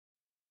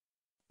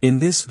In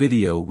this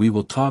video we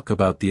will talk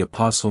about the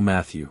Apostle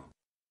Matthew.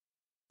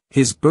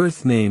 His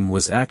birth name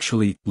was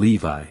actually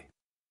Levi.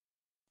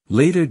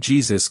 Later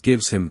Jesus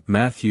gives him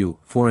Matthew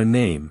for a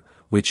name,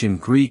 which in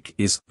Greek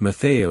is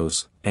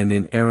Mattheos, and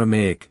in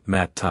Aramaic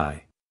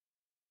Mattai.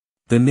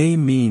 The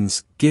name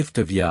means gift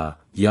of Yah,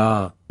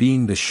 Yah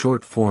being the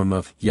short form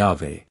of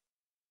Yahweh.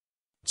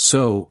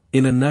 So,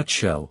 in a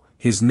nutshell,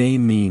 his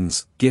name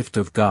means gift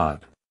of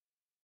God.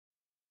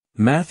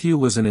 Matthew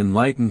was an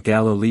enlightened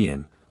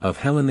Galilean, of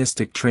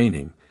Hellenistic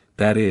training,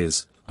 that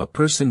is, a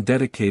person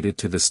dedicated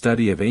to the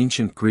study of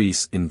ancient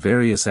Greece in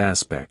various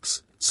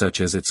aspects,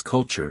 such as its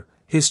culture,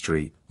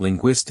 history,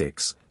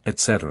 linguistics,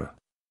 etc.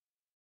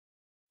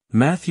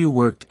 Matthew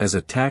worked as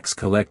a tax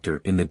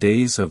collector in the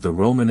days of the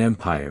Roman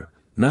Empire,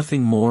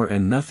 nothing more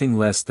and nothing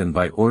less than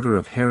by order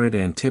of Herod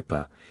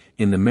Antipa,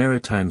 in the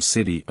maritime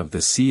city of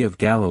the Sea of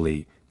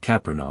Galilee,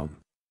 Capernaum.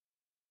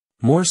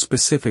 More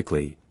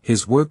specifically,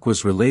 his work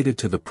was related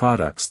to the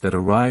products that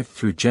arrived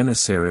through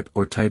Gennesaret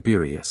or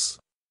Tiberias.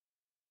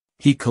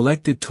 He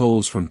collected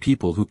tolls from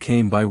people who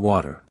came by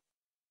water.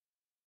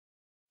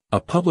 A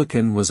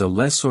publican was a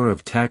lessor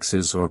of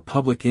taxes or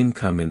public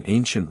income in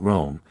ancient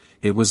Rome.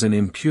 It was an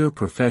impure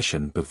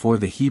profession before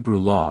the Hebrew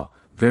law,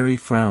 very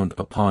frowned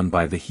upon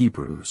by the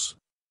Hebrews.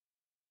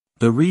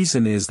 The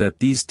reason is that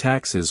these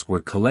taxes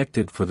were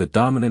collected for the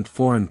dominant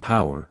foreign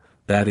power,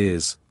 that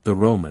is, the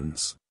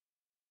Romans.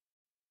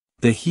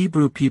 The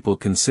Hebrew people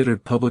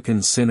considered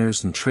publicans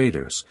sinners and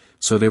traitors,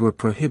 so they were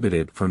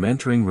prohibited from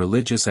entering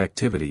religious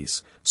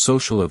activities,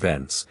 social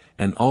events,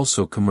 and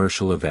also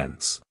commercial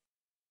events.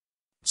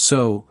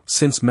 So,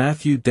 since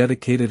Matthew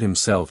dedicated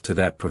himself to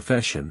that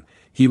profession,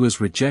 he was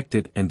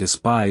rejected and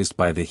despised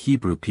by the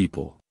Hebrew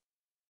people.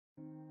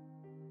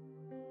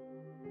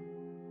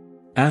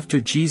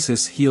 After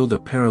Jesus healed a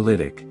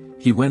paralytic,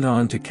 he went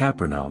on to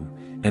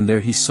Capernaum, and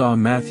there he saw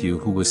Matthew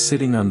who was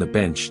sitting on the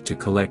bench to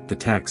collect the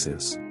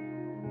taxes.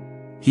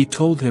 He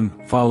told him,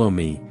 "Follow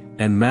me,"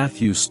 and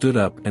Matthew stood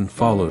up and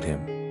followed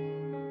him.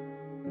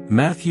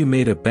 Matthew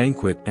made a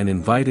banquet and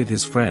invited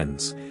his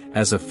friends,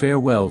 as a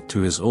farewell to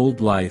his old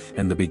life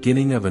and the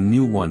beginning of a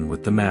new one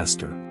with the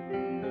Master.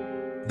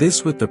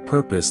 This with the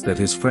purpose that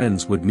his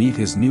friends would meet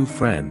his new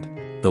friend,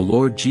 the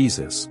Lord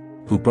Jesus,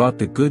 who brought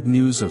the good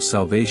news of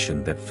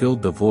salvation that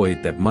filled the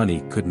void that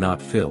money could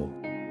not fill.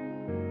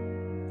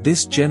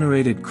 This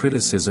generated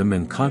criticism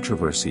and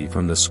controversy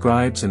from the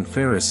scribes and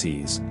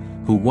Pharisees,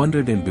 who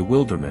wondered in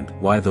bewilderment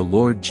why the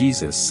Lord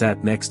Jesus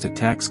sat next to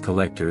tax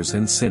collectors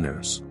and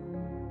sinners.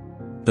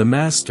 The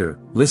Master,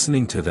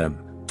 listening to them,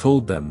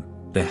 told them,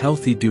 "The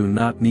healthy do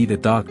not need a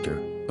doctor,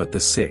 but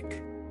the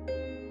sick.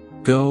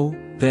 Go,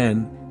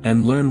 then,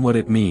 and learn what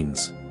it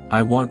means,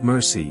 I want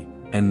mercy,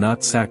 and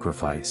not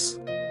sacrifice.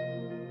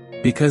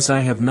 Because I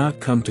have not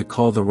come to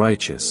call the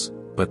righteous,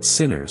 but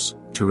sinners,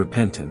 to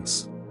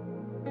repentance."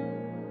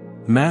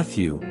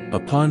 Matthew,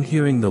 upon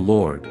hearing the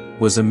Lord,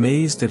 was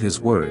amazed at his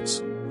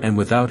words, and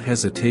without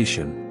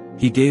hesitation,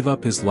 he gave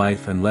up his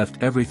life and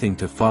left everything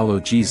to follow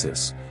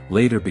Jesus,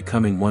 later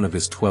becoming one of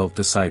his 12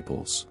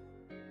 disciples.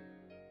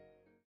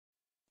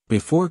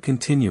 Before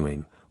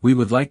continuing, we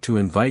would like to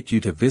invite you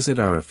to visit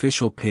our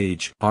official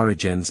page,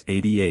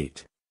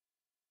 Origenes88.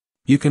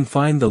 You can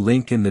find the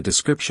link in the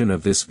description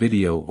of this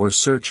video or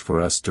search for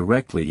us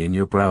directly in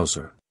your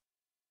browser.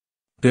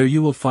 There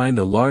you will find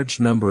a large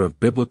number of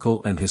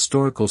biblical and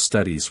historical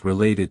studies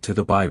related to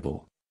the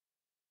Bible.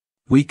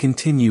 We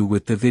continue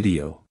with the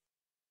video.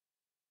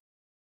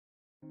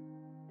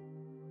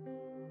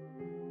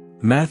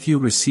 Matthew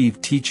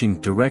received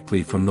teaching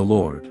directly from the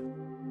Lord.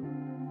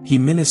 He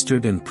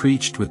ministered and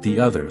preached with the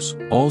others,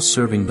 all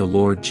serving the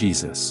Lord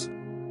Jesus.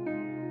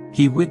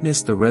 He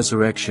witnessed the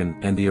resurrection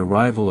and the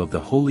arrival of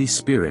the Holy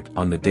Spirit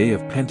on the day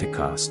of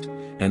Pentecost,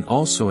 and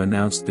also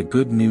announced the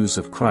good news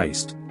of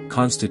Christ,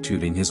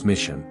 constituting his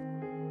mission.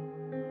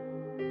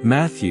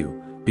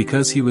 Matthew,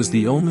 because he was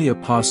the only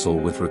apostle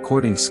with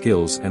recording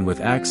skills and with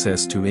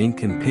access to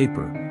ink and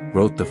paper,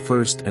 wrote the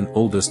first and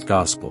oldest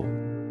gospel.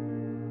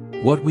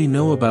 What we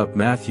know about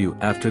Matthew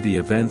after the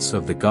events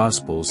of the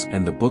Gospels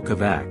and the book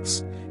of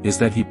Acts, is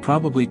that he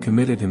probably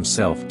committed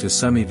himself to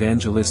some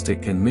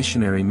evangelistic and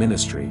missionary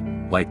ministry,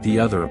 like the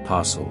other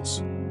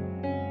apostles.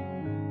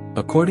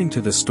 According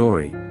to the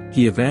story,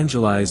 he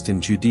evangelized in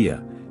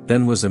Judea,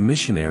 then was a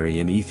missionary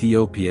in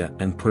Ethiopia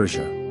and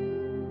Persia.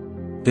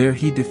 There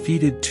he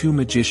defeated two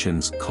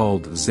magicians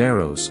called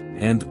Zaros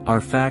and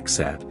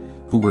Arphaxad,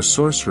 who were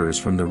sorcerers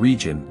from the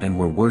region and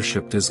were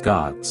worshipped as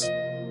gods.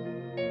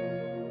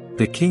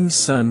 The king's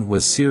son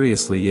was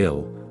seriously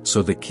ill,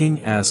 so the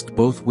king asked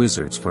both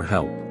wizards for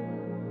help.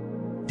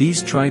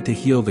 These tried to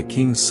heal the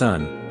king's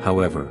son,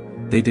 however,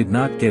 they did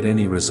not get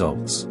any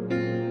results.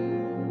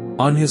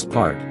 On his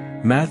part,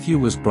 Matthew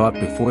was brought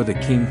before the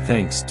king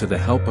thanks to the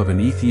help of an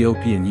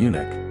Ethiopian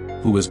eunuch,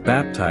 who was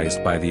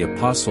baptized by the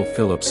apostle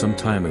Philip some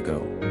time ago.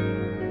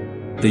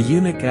 The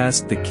eunuch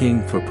asked the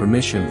king for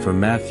permission for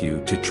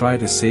Matthew to try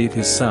to save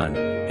his son,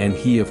 and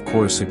he of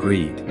course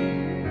agreed.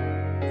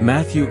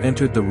 Matthew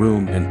entered the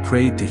room and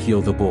prayed to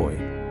heal the boy.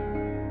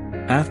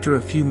 After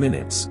a few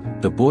minutes,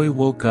 the boy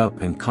woke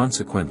up and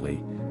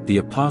consequently, the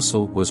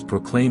apostle was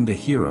proclaimed a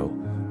hero,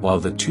 while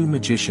the two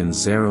magicians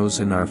Zeros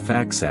and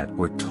Arphaxad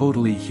were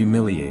totally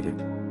humiliated.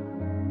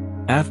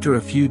 After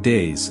a few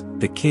days,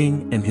 the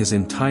king and his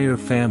entire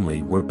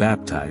family were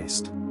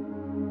baptized.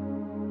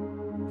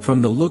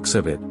 From the looks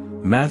of it,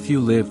 Matthew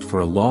lived for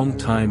a long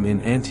time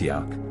in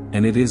Antioch,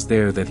 and it is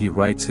there that he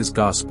writes his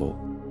gospel.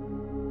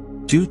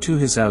 Due to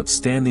his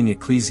outstanding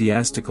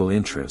ecclesiastical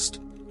interest,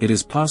 it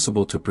is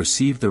possible to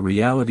perceive the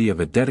reality of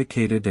a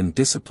dedicated and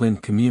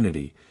disciplined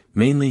community,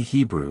 mainly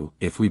Hebrew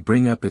if we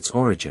bring up its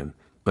origin,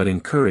 but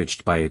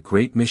encouraged by a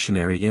great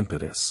missionary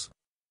impetus.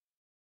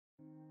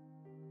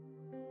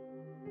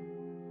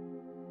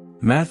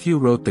 Matthew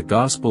wrote the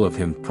Gospel of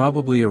him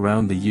probably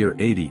around the year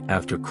 80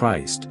 after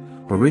Christ,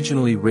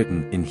 originally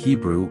written in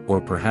Hebrew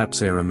or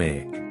perhaps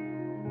Aramaic.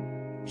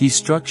 He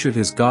structured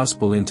his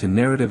Gospel into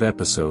narrative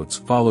episodes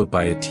followed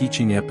by a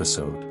teaching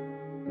episode.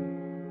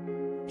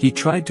 He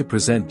tried to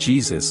present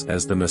Jesus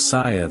as the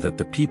Messiah that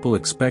the people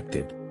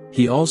expected.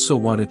 He also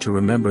wanted to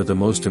remember the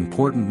most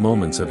important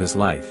moments of his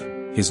life,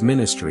 his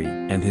ministry,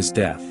 and his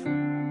death.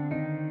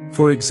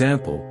 For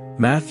example,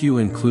 Matthew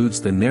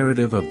includes the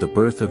narrative of the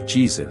birth of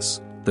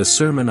Jesus, the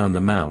Sermon on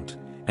the Mount,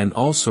 and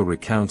also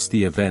recounts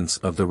the events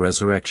of the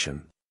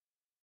resurrection.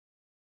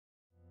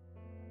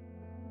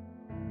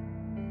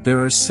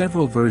 There are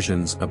several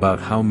versions about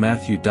how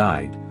Matthew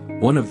died.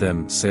 One of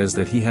them says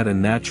that he had a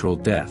natural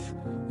death,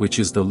 which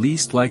is the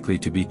least likely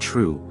to be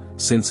true,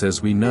 since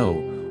as we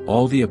know,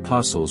 all the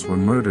apostles were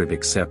murdered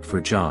except for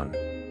John.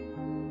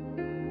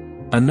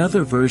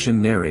 Another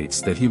version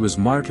narrates that he was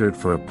martyred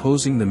for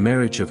opposing the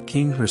marriage of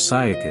King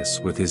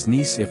Hersiachus with his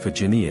niece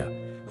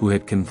Iphigenia, who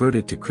had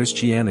converted to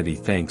Christianity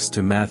thanks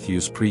to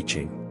Matthew's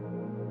preaching.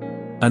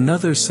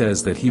 Another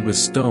says that he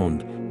was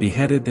stoned,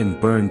 beheaded and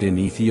burned in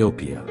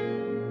Ethiopia.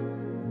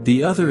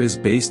 The other is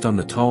based on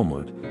the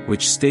Talmud,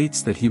 which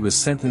states that he was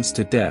sentenced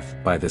to death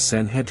by the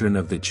Sanhedrin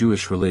of the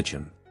Jewish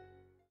religion.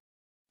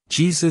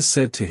 Jesus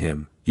said to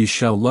him, "You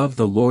shall love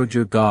the Lord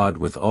your God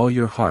with all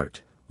your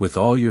heart, with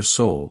all your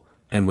soul,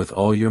 and with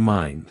all your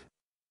mind."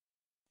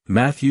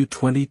 Matthew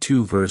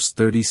 22 verse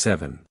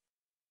 37.